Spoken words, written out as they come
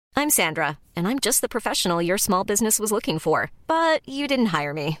I'm Sandra, and I'm just the professional your small business was looking for. But you didn't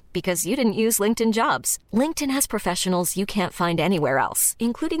hire me because you didn't use LinkedIn Jobs. LinkedIn has professionals you can't find anywhere else,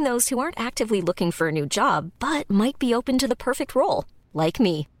 including those who aren't actively looking for a new job, but might be open to the perfect role, like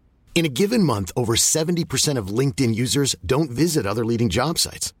me. In a given month, over 70% of LinkedIn users don't visit other leading job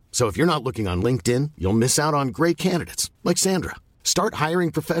sites. So if you're not looking on LinkedIn, you'll miss out on great candidates like Sandra. Start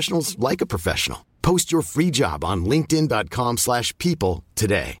hiring professionals like a professional. Post your free job on linkedin.com/people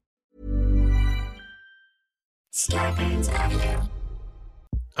today.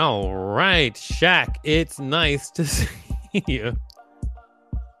 All right, Shaq, it's nice to see you.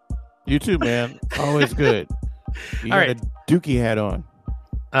 You too, man. Always good. You All got right. a Dookie hat on.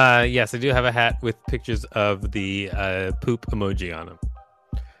 Yes, I do have a hat with pictures of the poop emoji on them.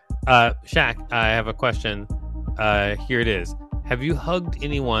 Shaq, I have a question. Here it is. Have you hugged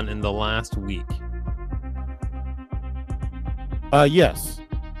anyone in the last week? Yes.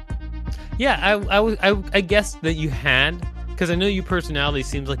 Yeah, I guessed that you had, because I know your personality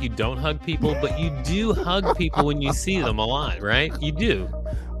seems like you don't hug people, but you do hug people when you see them a lot, right? You do.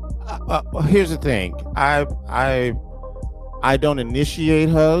 Well, here's the thing. I don't initiate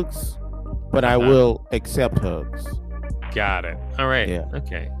hugs, but I will accept hugs. Got it. All right. Yeah.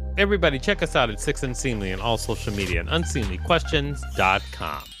 Okay. Everybody, check us out at Six Unseemly on all social media and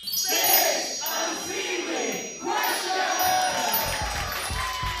unseemlyquestions.com.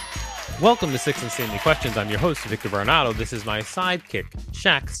 Welcome to Six Unseemly Questions. I'm your host, Victor Barnado. This is my sidekick,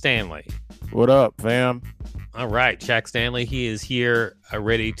 Shaq Stanley. What up, fam? All right, Shaq Stanley. He is here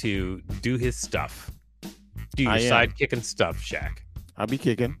ready to do his stuff. Do your sidekick and stuff, Shaq. I'll be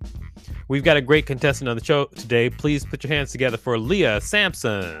kicking. We've got a great contestant on the show today. Please put your hands together for Leah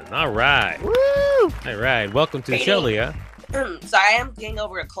Sampson. All right. Woo! All right. Welcome to the show, Leah. So I am getting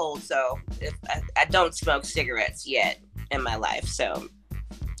over a cold, so I don't smoke cigarettes yet in my life. So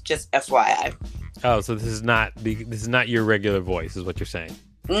just FYI. Oh, so this is not your regular voice, is what you're saying?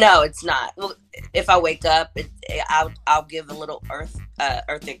 No, it's not. Well, if I wake up, I'll give a little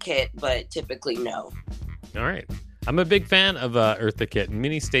Eartha Kitt, but typically no. All right. I'm a big fan of Eartha Kitt in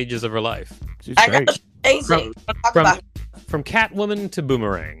many stages of her life. She's I great. know, amazing. From Catwoman to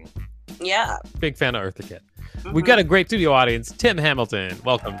Boomerang. Yeah. Big fan of Eartha Kitt. Mm-hmm. We've got a great studio audience. Tim Hamilton.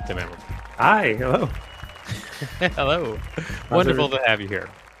 Welcome, Tim Hamilton. Hi. Hello. Hello. Wonderful to have you here.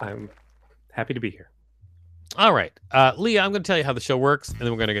 I'm happy to be here. All right. Leah, I'm going to tell you how the show works, and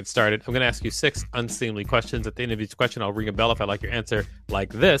then we're going to get started. I'm going to ask you 6 unseemly questions. At the end of each question, I'll ring a bell if I like your answer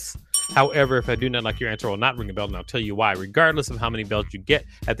like this. However, if I do not like your answer, I will not ring a bell, and I'll tell you why. Regardless of how many bells you get,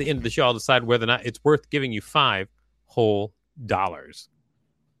 at the end of the show, I'll decide whether or not it's worth giving you $5 whole.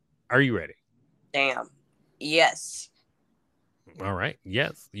 Are you ready? Damn. Yes. All right.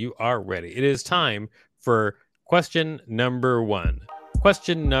 Yes, you are ready. It is time for question number 1.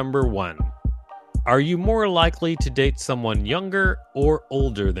 Question number 1. Are you more likely to date someone younger or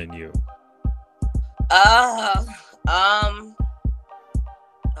older than you? I'm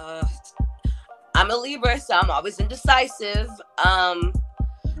a Libra, so I'm always indecisive.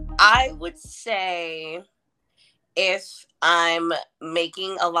 I would say if I'm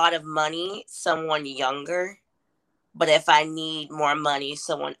making a lot of money, someone younger. But if I need more money,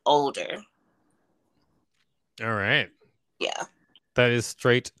 someone older. All right. Yeah. That is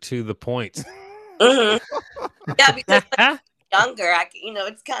straight to the point. Mm-hmm. Yeah, because like, younger,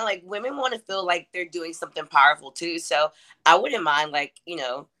 it's kind of like women want to feel like they're doing something powerful too. So I wouldn't mind,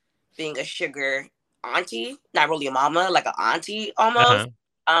 being a sugar auntie, not really a mama, like an auntie almost.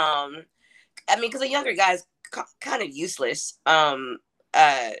 Because a younger guy's kind of useless. In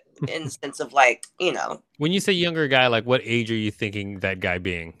the sense of When you say younger guy, like what age are you thinking that guy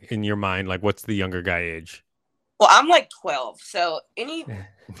being in your mind? Like what's the younger guy age? Well, I'm like 12, so any.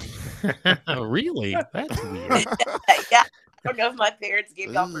 Really? That's weird. Yeah, I don't know if my parents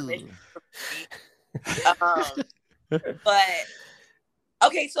gave y'all permission. But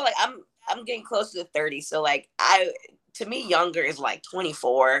okay, so I'm getting close to 30, so to me younger is like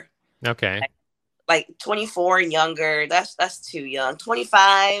 24. Okay. Like 24 and younger, that's too young.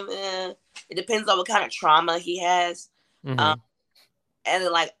 25, it depends on what kind of trauma he has. Mm-hmm. And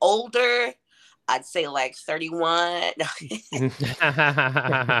then older, I'd say 31.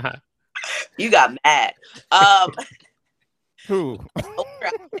 You got mad. Who?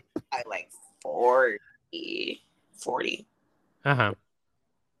 Older, I like 40. Uh-huh.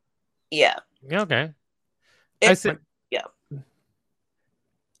 Yeah. Okay. I see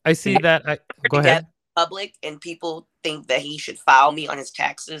that. Go ahead. Public and people think that he should file me on his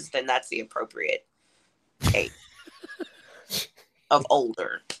taxes, then that's the appropriate age of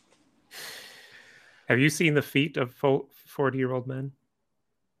older. Have you seen the feet of 40-year-old men?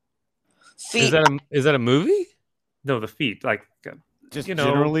 Feet. Is that a movie? No, the feet. Like, Just you know,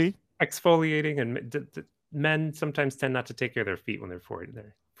 generally. exfoliating, and men sometimes tend not to take care of their feet when they're 40.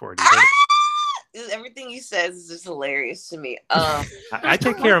 Everything you says is just hilarious to me. I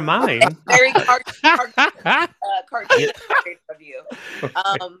take care of mine. Very cartoon of you.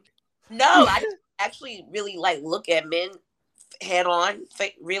 No, I actually really like look at men head on,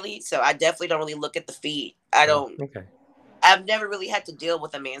 really. So I definitely don't really look at the feet. I don't. Okay. I've never really had to deal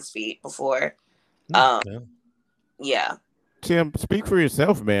with a man's feet before. Yeah. Tim, speak for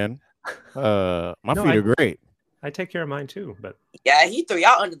yourself, man. My feet are great. I take care of mine too, but yeah, he threw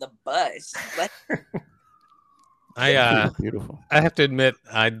y'all under the bus. Beautiful. I have to admit,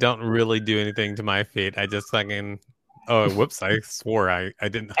 I don't really do anything to my feet. I just fucking. Oh, whoops! I swore I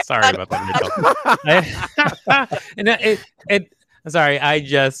didn't. Sorry about that. Sorry. I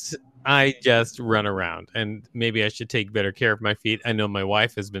just run around, and maybe I should take better care of my feet. I know my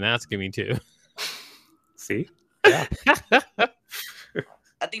wife has been asking me to. See. Yeah.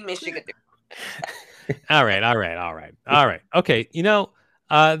 I think men should get there. All right. Okay.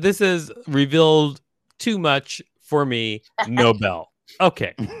 This has revealed too much for me. No bell.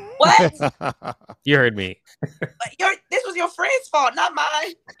 Okay. What? You heard me. This was your friend's fault, not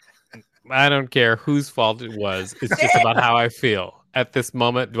mine. I don't care whose fault it was. It's just about how I feel. At this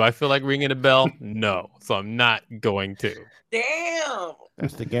moment, do I feel like ringing a bell? No. So I'm not going to. Damn.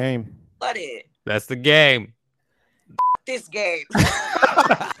 That's the game. Let it. That's the game. This game.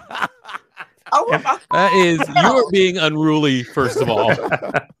 That is, you are being unruly, first of all.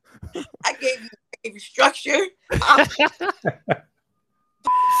 I gave you structure.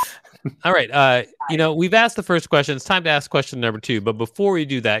 All right. We've asked the first question. It's time to ask question number 2. But before we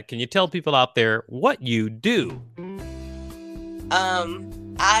do that, can you tell people out there what you do?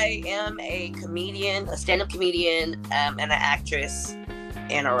 I am a comedian, a stand-up comedian, and an actress,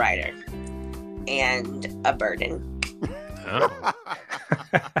 and a writer, and a burden. Oh.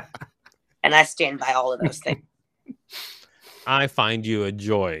 And I stand by all of those things. I find you a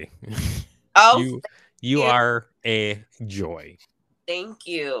joy. Oh, you are a joy. Thank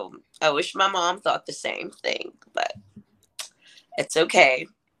you. I wish my mom thought the same thing, but it's okay.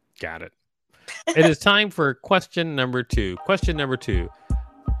 Got it. It is time for question number 2. Question number 2.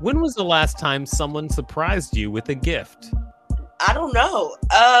 When was the last time someone surprised you with a gift? I don't know.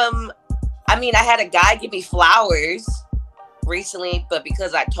 I had a guy give me flowers recently, but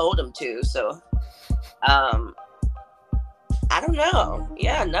because I told him to, so I don't know.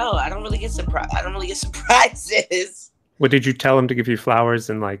 Yeah, no, I don't really get surprised. I don't really get surprises. What, did you tell him to give you flowers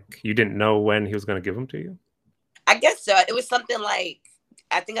and like you didn't know when he was going to give them to you? I guess so. It was something like,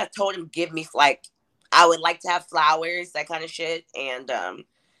 I think I told him give me like, I would like to have flowers, that kind of shit, and then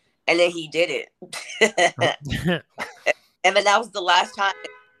he did it. And then that was the last time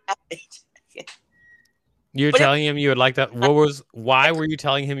it happened. You're telling him you would like that. Why were you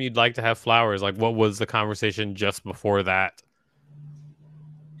telling him you'd like to have flowers? Like, what was the conversation just before that?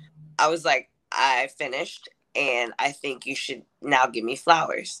 I was like, I finished, and I think you should now give me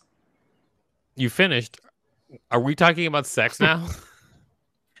flowers. You finished? Are we talking about sex now?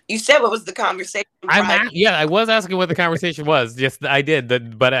 You said what was the conversation? I was asking what the conversation was. Yes, I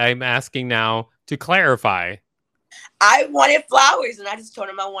did. But I'm asking now to clarify. I wanted flowers, and I just told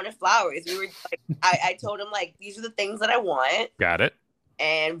him I wanted flowers. We were like, I told him like, these are the things that I want. Got it.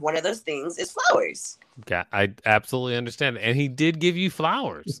 And one of those things is flowers. I absolutely understand. And he did give you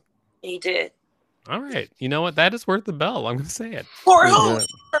flowers. He did. All right. You know what? That is worth the bell. I'm going to say it. For who?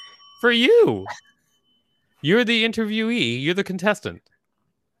 For you. You're the interviewee. You're the contestant.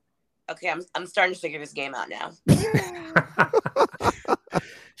 Okay, I'm starting to figure this game out now.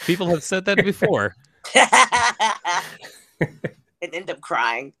 People have said that before. And end up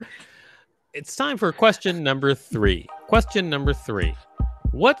crying. It's time for question number 3. Question number 3.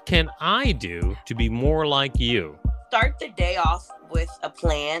 What can I do to be more like you? Start the day off with a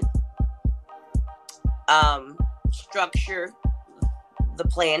plan. Structure the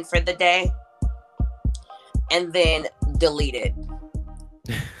plan for the day. And then delete it.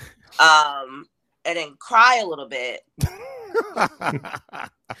 And then cry a little bit.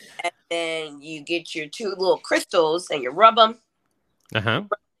 And then you get your 2 little crystals and you rub them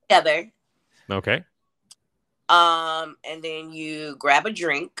together. Okay. And then you grab a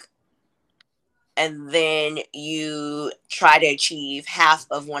drink. And then you try to achieve half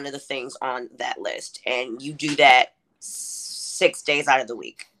of one of the things on that list. And you do that 6 days out of the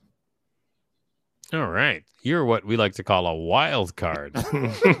week. All right. You're what we like to call a wild card.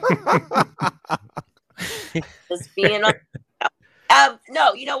 Just being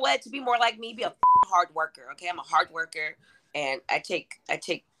no, you know what? To be more like me, be a hard worker. Okay, I'm a hard worker, and I take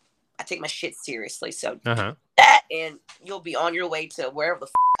I take my shit seriously. So Uh-huh. that, and you'll be on your way to wherever the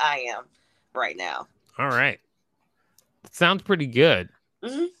I am right now. All right. Sounds pretty good.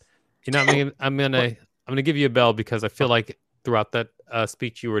 Mhm. You know, I'm gonna give you a bell because I feel like throughout that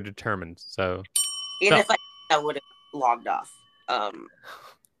speech you were determined. So. Even if I would have logged off.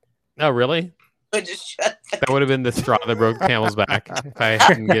 Oh, really? But just shut That would have been the straw that broke the camel's back if I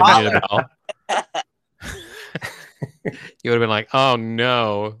hadn't given you the bell. You would have been like, "Oh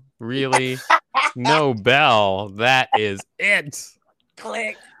no, really? No bell? That is it."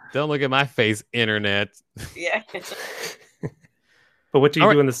 click. Don't look at my face, internet. Yeah. But what do you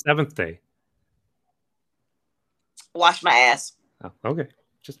All do right. on the 7th day? Wash my ass. Oh, okay.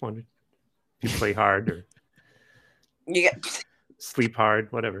 Just wondered. If you play hard or You get, sleep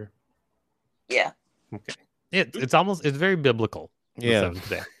hard, whatever. yeah. Okay. It's very biblical. the Yeah. seventh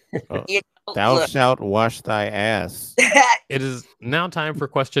day. You know, Thou look, shalt wash thy ass. It is now time for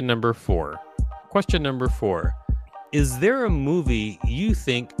question number 4. Question number 4. Is there a movie you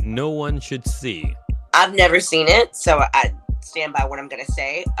think no one should see? I've never seen it, so I stand by what I'm gonna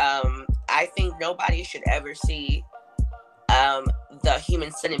say. I think nobody should ever see the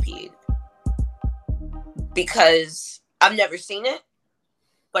Human Centipede because I've never seen it,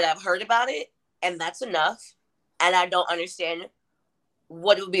 but I've heard about it, and that's enough. And I don't understand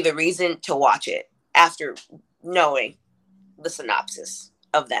what would be the reason to watch it after knowing the synopsis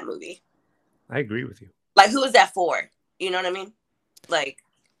of that movie. I agree with you. Like, who is that for? You know what I mean? Like,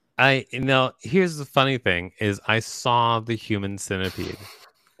 Here's the funny thing is I saw the Human Centipede,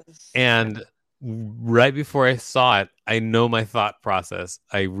 and right before I saw it, I know my thought process.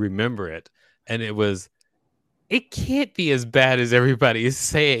 I remember it, and it can't be as bad as everybody is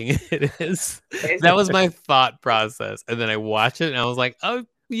saying it is. That was my thought process, and then I watched it, and I was like, oh,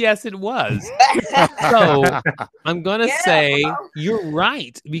 yes, it was. So I'm gonna say bro. you're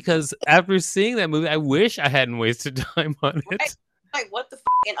right, because after seeing that movie, I wish I hadn't wasted time on it. Right. Like, what the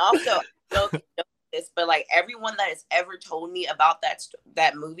and also, I don't know if you know this, but like everyone that has ever told me about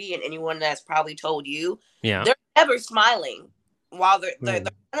that movie, and anyone that's probably told you, Yeah. they're never smiling while they're kind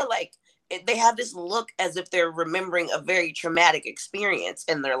of like, they have this look as if they're remembering a very traumatic experience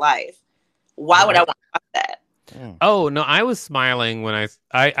in their life. Why would I want to watch that? Oh no, I was smiling when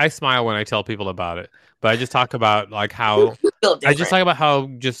I smile when I tell people about it, but I just talk about like how Feel I different. just talk about how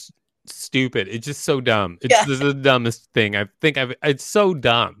just stupid. It's just so dumb. It's Yeah. this is the dumbest thing I think it's so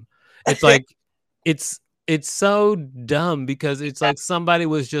dumb. It's like it's so dumb because it's like somebody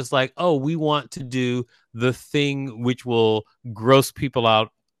was just like, oh, we want to do the thing which will gross people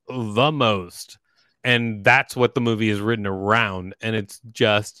out the most, and that's what the movie is written around, and it's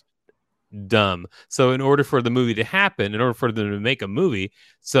just dumb. So in order for the movie to happen, in order for them to make a movie,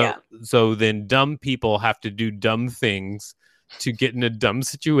 so then dumb people have to do dumb things to get in a dumb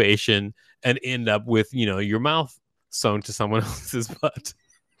situation and end up with, your mouth sewn to someone else's butt.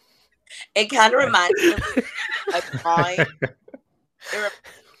 It kind of reminds me of a drawing.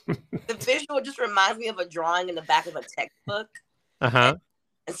 The visual just reminds me of a drawing in the back of a textbook. Uh-huh.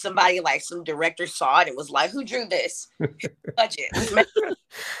 And somebody, like some director, saw it and was like, "Who drew this? Budget."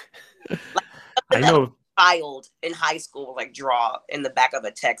 I know. Child in high school like draw in the back of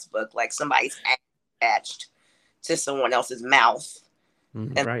a textbook, like somebody's attached to someone else's mouth,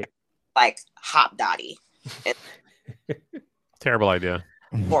 and Right. like Hop Dotty. Terrible idea.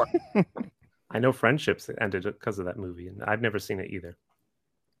 I know friendships ended because of that movie, and I've never seen it either.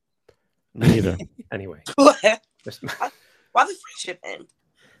 Me either. Anyway, Why the friendship end?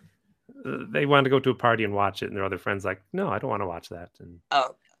 they wanted to go to a party and watch it, and their other friends like, no, I don't want to watch that, and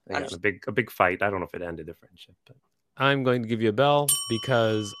Oh, they got in a big fight. I don't know if it ended the friendship, but I'm going to give you a bell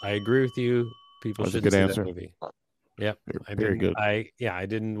because I agree with you. People That's a should good see answer. that movie. Yep. Very good. I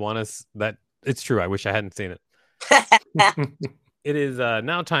didn't want to that. It's true. I wish I hadn't seen it. It is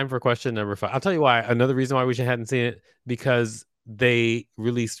now time for question number 5. I'll tell you why. Another reason why I wish I hadn't seen it, because they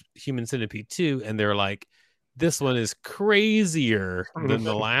released Human Centipede 2 and they're like, this one is crazier than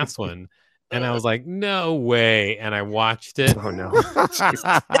the last one. And I was like, no way. And I watched it. oh no.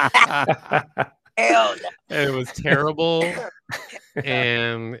 Hell no. And it was terrible.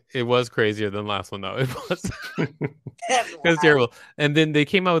 And it was crazier than the last one, though. It was, it was terrible. And then they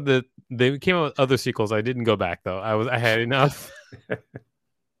came out with other sequels. I didn't go back though. I had enough.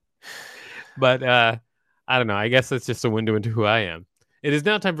 But I don't know. I guess that's just a window into who I am. It is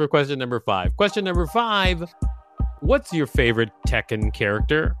now time for question number 5. Question number 5. What's your favorite Tekken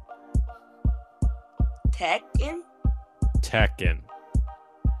character? Tekken? Tekken.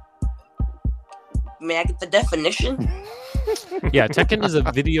 May I get the definition? Yeah, Tekken is a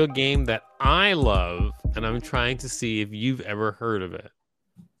video game that I love, and I'm trying to see if you've ever heard of it.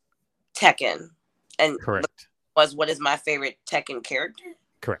 Tekken. And Correct. was what is my favorite Tekken character?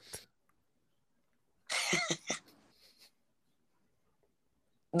 Correct.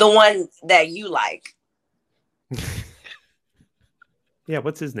 The one that you like. Yeah,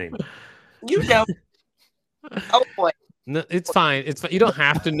 what's his name? You know. Oh boy. No, it's fine. It's fine. You don't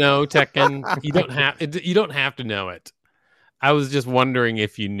have to know Tekken. You don't have to know it. I was just wondering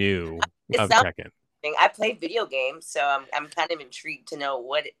if you knew of Tekken. I play video games, so I'm kind of intrigued to know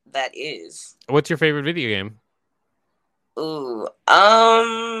what that is. What's your favorite video game? Ooh,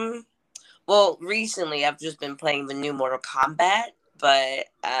 well, recently I've just been playing the new Mortal Kombat, but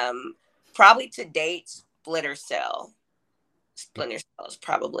probably to date, Splinter Cell. Splinter Cell is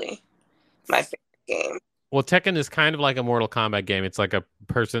probably my favorite game. Well, Tekken is kind of like a Mortal Kombat game. It's like a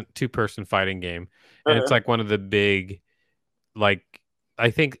two-person fighting game, and it's like one of the big, like I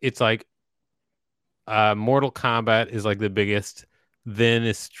think it's like Mortal Kombat is like the biggest. Then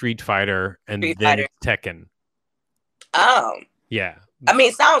is Street Fighter, and then it's Tekken. Oh, yeah. I mean,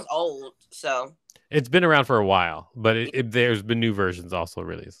 it sounds old, so it's been around for a while, but there's been new versions also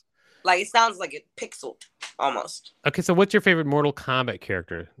released. Like it sounds like it pixeled almost. Okay, so what's your favorite Mortal Kombat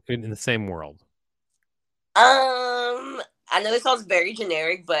character in the same world? I know this sounds very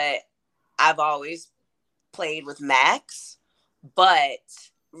generic, but I've always played with Max. But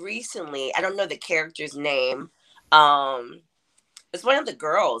recently, I don't know the character's name. It's one of the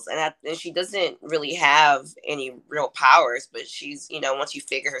girls, and she doesn't really have any real powers, but she's, once you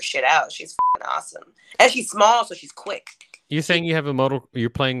figure her shit out, she's f***ing awesome. And she's small, so she's quick. You're saying you're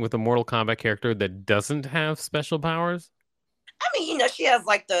playing with a Mortal Kombat character that doesn't have special powers? I mean, she has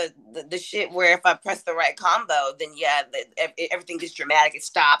like the shit where if I press the right combo, then everything gets dramatic. It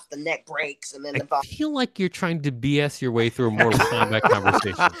stops, the neck breaks, and then the ball. I feel like you're trying to BS your way through a Mortal Kombat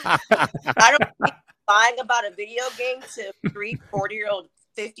conversation. I don't think lying about a video game to 40-year-old,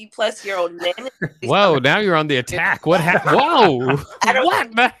 50-plus-year-old men. Whoa! Now you're on the attack. What happened? Whoa!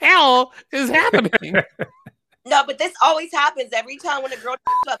 What the hell is happening? No, but this always happens every time when a girl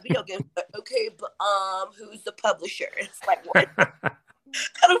talks about video games. Okay, but who's the publisher? It's like, what? I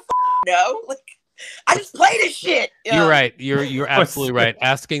don't know. Like, I just play this shit. You're right. You're absolutely right.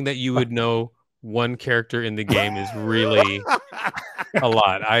 Asking that you would know one character in the game is really a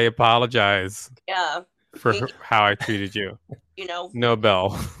lot. I apologize. Yeah. For how I treated you. No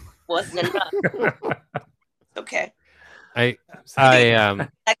bell. Wasn't enough. Okay. I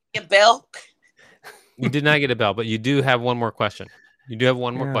get bell. You did not get a bell, but you do have one more question. You do have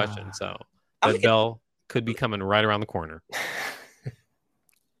one more question, so that bell could be coming right around the corner.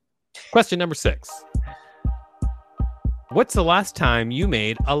 Question number 6. What's the last time you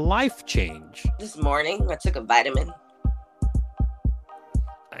made a life change? This morning, I took a vitamin.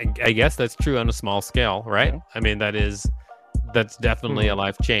 I guess that's true on a small scale, right? I mean, that's definitely a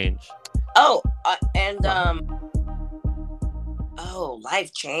life change. Oh,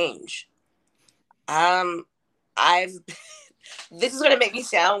 life change. This is gonna make me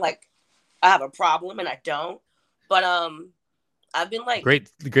sound like I have a problem, and I don't. But I've been like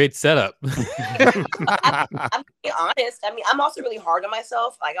great setup. I'm being honest. I mean, I'm also really hard on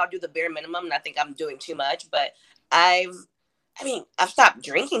myself. Like I'll do the bare minimum, and I think I'm doing too much. But I've stopped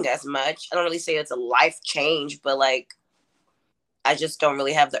drinking as much. I don't really say it's a life change, but like I just don't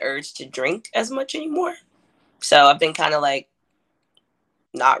really have the urge to drink as much anymore. So I've been kind of like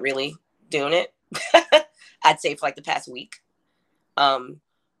not really doing it. I'd say for like the past week.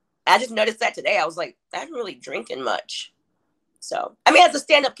 I just noticed that today. I was like, I haven't really drinking much. So, I mean, as a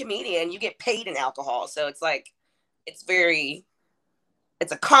stand-up comedian, you get paid in alcohol. So it's like, it's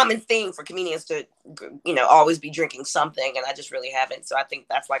a common thing for comedians to, always be drinking something. And I just really haven't. So I think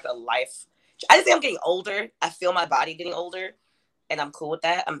that's like a life. I just think I'm getting older. I feel my body getting older. And I'm cool with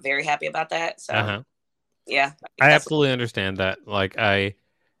that. I'm very happy about that. So, yeah. I absolutely understand that. Like, I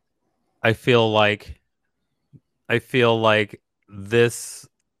feel like this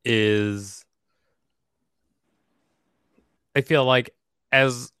is. I feel like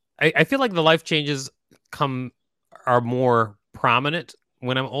I feel like the life changes are more prominent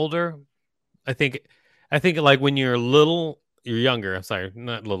when I'm older. I think like when you're younger. I'm sorry,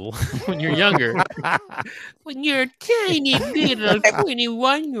 not little. When you're younger, when you're a tiny little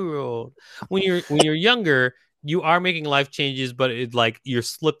 21-year-old. When you're younger, you are making life changes, but it's like you're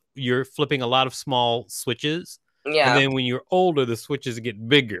flipping a lot of small switches. Yeah. And then when you're older, the switches get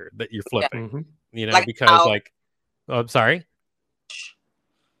bigger that you're flipping. Yeah. Because I'm sorry.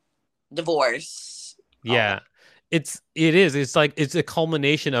 Divorce. Yeah. It is. It's like it's a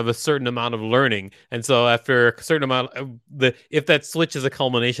culmination of a certain amount of learning, and so after a certain amount of if that switch is a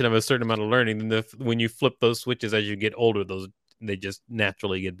culmination of a certain amount of learning, then when you flip those switches as you get older, they just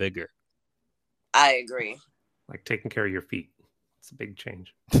naturally get bigger. I agree. Like taking care of your feet. It's a big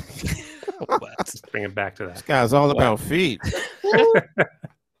change. What? Let's bring it back to This that. guy's all about feet.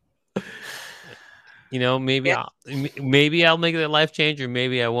 You know, maybe Yeah. I'll make it a life change, or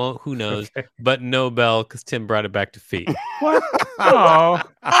maybe I won't. Who knows? Okay. But no bell, because Tim brought it back to feet. What? Oh,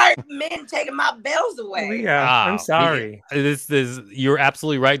 Why are men taking my bells away? Leah, I'm sorry. This is you're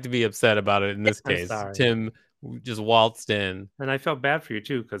absolutely right to be upset about it in this I'm case. sorry. Tim just waltzed in. And I felt bad for you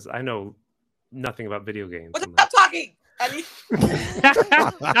too, because I know nothing about video games. What I'm the stop talking?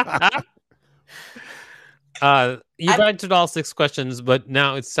 You've answered all 6 questions, but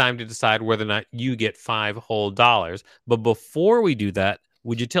now it's time to decide whether or not you get $5 whole. But before we do that,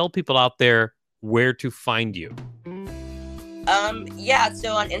 would you tell people out there where to find you? Yeah,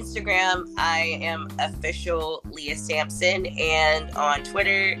 so on Instagram, I am official Leah Sampson, and on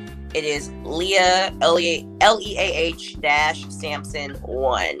Twitter, it is Leah LEAH Sampson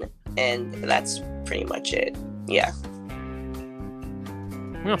 1, and that's pretty much it. Yeah.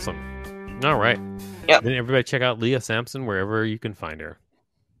 Awesome. All right. Yep. Then everybody check out Leah Sampson wherever you can find her.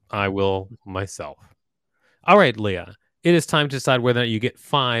 I will myself. All right, Leah. It is time to decide whether or not you get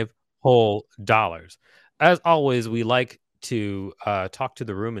 $5 whole. As always, we like to talk to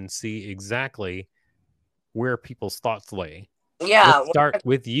the room and see exactly where people's thoughts lay. Yeah. Let's start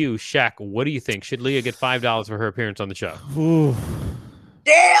with you, Shaq. What do you think? Should Leah get $5 for her appearance on the show? Ooh,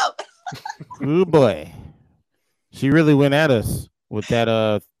 Damn. ooh boy. She really went at us with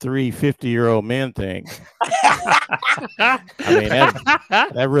that 3 50-year-old men thing. I mean,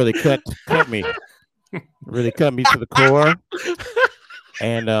 that really cut me. Really cut me to the core.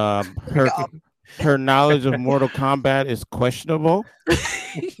 And her knowledge of Mortal Kombat is questionable.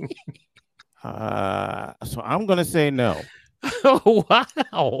 So I'm gonna say no. Oh,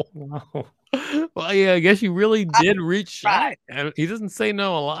 wow. Wow. Well, yeah, I guess you really did reach Right. Shaq. He doesn't say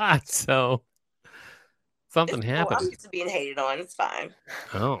no a lot, so something It's cool. I'm happened. used to being hated on. It's fine.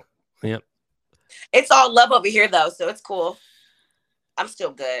 Oh, yep. It's all love over here, though, so it's cool. I'm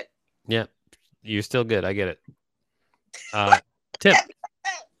still good. Yep. You're still good. I get it. Tim,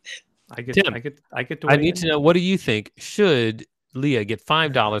 I get Tim, to I weigh need in. to know, what do you think? Should Leah get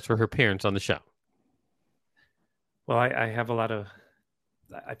 $5 for her appearance on the show? Well, I have a lot of.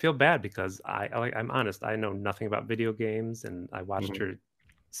 I feel bad because I'm honest. I know nothing about video games, and I watched her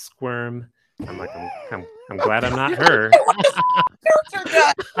squirm. I'm like, I'm glad I'm not her.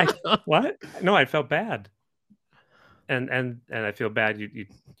 What? No, I felt bad. And I feel bad you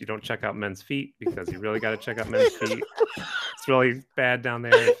don't check out men's feet, because you really got to check out men's feet. It's really bad down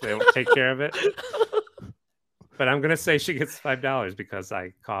there if they don't take care of it. But I'm gonna say she gets $5 because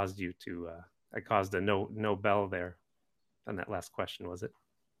I caused you to. I caused a no bell there on that last question, was it?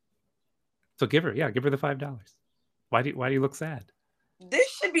 So give her the $5. Why do you look sad? This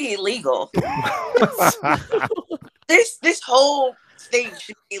should be illegal. This whole thing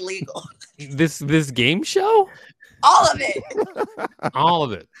should be illegal. This game show? All of it. All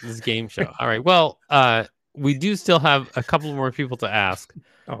of it. This game show. All right. Well, we do still have a couple more people to ask.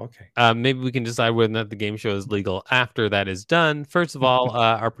 Oh, okay. Maybe we can decide whether or not the game show is legal after that is done. First of all,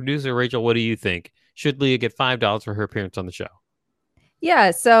 our producer, Rachel, what do you think? Should Leah get $5 for her appearance on the show?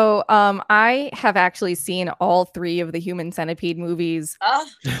 Yeah, so I have actually seen all 3 of the Human Centipede movies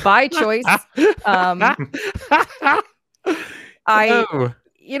by choice. I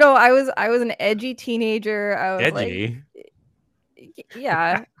Oh, I was an edgy teenager. I was edgy. like,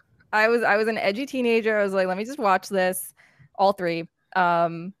 yeah, I was an edgy teenager. I was like, let me just watch this, all 3, by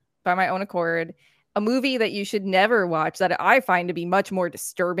my own accord. A movie that you should never watch, that I find to be much more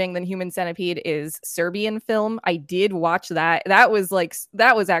disturbing than Human Centipede, is Serbian Film. I did watch that. That was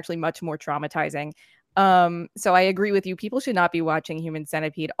actually much more traumatizing. So I agree with you. People should not be watching Human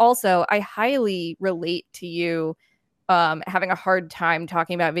Centipede. Also, I highly relate to you having a hard time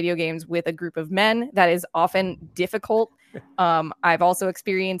talking about video games with a group of men. That is often difficult. I've also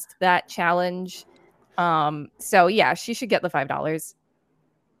experienced that challenge. So yeah, she should get the $5.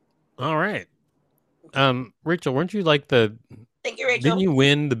 All right. Rachel, weren't you like Thank you, Rachel. didn't you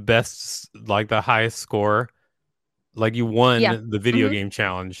win the best, like the highest score? Like you won Yeah. the video Mhm. game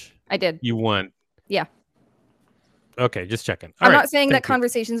challenge. I did. You won. Yeah. Okay, just checking. I'm All right, not saying that thank you.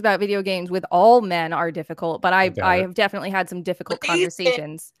 conversations about video games with all men are difficult, but I Got it. have definitely had some difficult What do you think?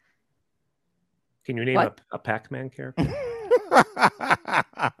 conversations. Can you name What? a Pac-Man character?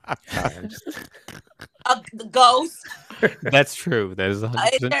 The ghost. That's true. That is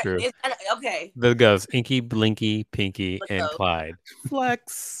 100% true. Okay. The ghosts, Inky, Blinky, Pinky, The and ghost. Clyde.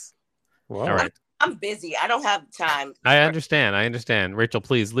 Flex. Whoa. All right. I'm busy. I don't have time. I understand. Rachel,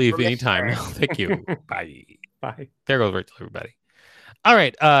 please leave anytime. Sure. No, thank you. Bye. Bye. There goes Rachel, everybody. All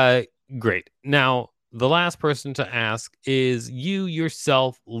right. Great. Now, the last person to ask is you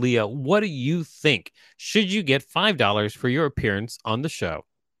yourself, Leah. What do you think? Should you get $5 for your appearance on the show?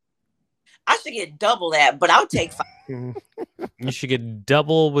 I should get double that, but I'll take 5. You should get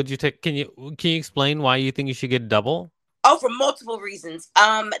double. Would you take? Can you explain why you think you should get double? Oh, for multiple reasons.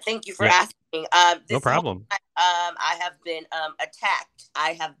 Thank you for asking. No problem. I have been attacked.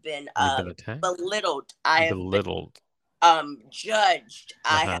 I have been belittled. I have belittled. Judged.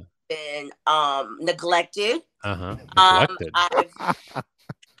 I have been neglected. Neglected.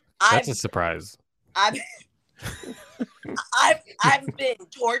 That's a surprise. I've been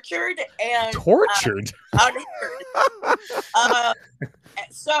tortured and unheard.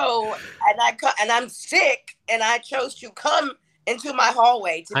 So I'm sick, and I chose to come into my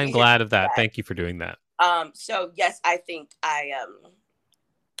hallway. I'm glad of that. Thank you for doing that. So yes, I think I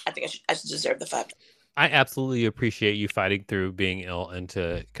should deserve the $5. I absolutely appreciate you fighting through being ill and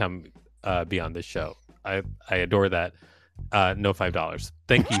to come be on this show. I adore that. No $5.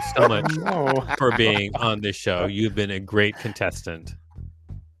 Thank you so much for being on this show. You've been a great contestant.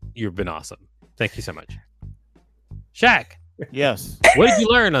 You've been awesome. Thank you so much. Shaq. Yes. What did you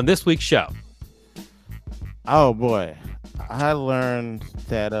learn on this week's show? Oh boy. I learned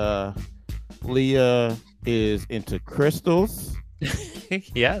that Leah is into crystals.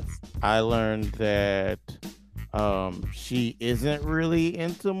 Yes. I learned that she isn't really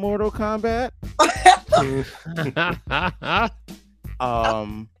into Mortal Kombat.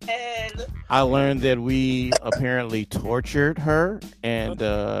 I learned that we apparently tortured her and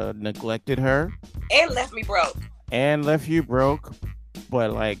neglected her and left me broke. And left you broke,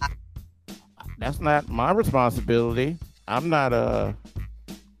 but like that's not my responsibility. I'm not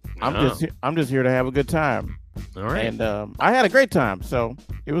I'm just here to have a good time. All right. And I had a great time, so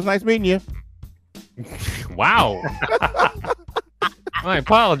it was nice meeting you. Wow. I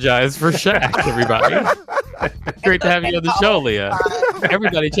apologize for Shaq, everybody. Great to have you on the show, Leah.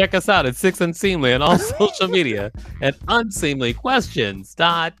 Everybody check us out at 6 Unseemly on all social media at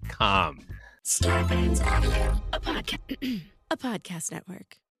unseemlyquestions.com. Starbane's Audio, a podcast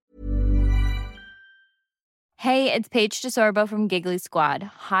network. Hey, it's Paige DeSorbo from Giggly Squad.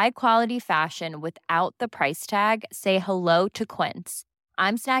 High quality fashion without the price tag. Say hello to Quince.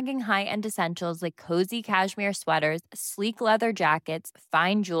 I'm snagging high-end essentials like cozy cashmere sweaters, sleek leather jackets,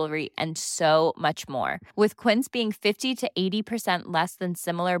 fine jewelry, and so much more. With Quince being 50 to 80% less than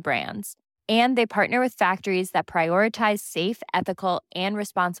similar brands. And they partner with factories that prioritize safe, ethical, and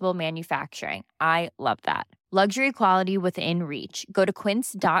responsible manufacturing. I love that. Luxury quality within reach. Go to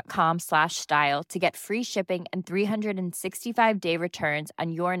quince.com/style to get free shipping and 365-day returns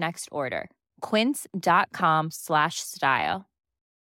on your next order. Quince.com/style.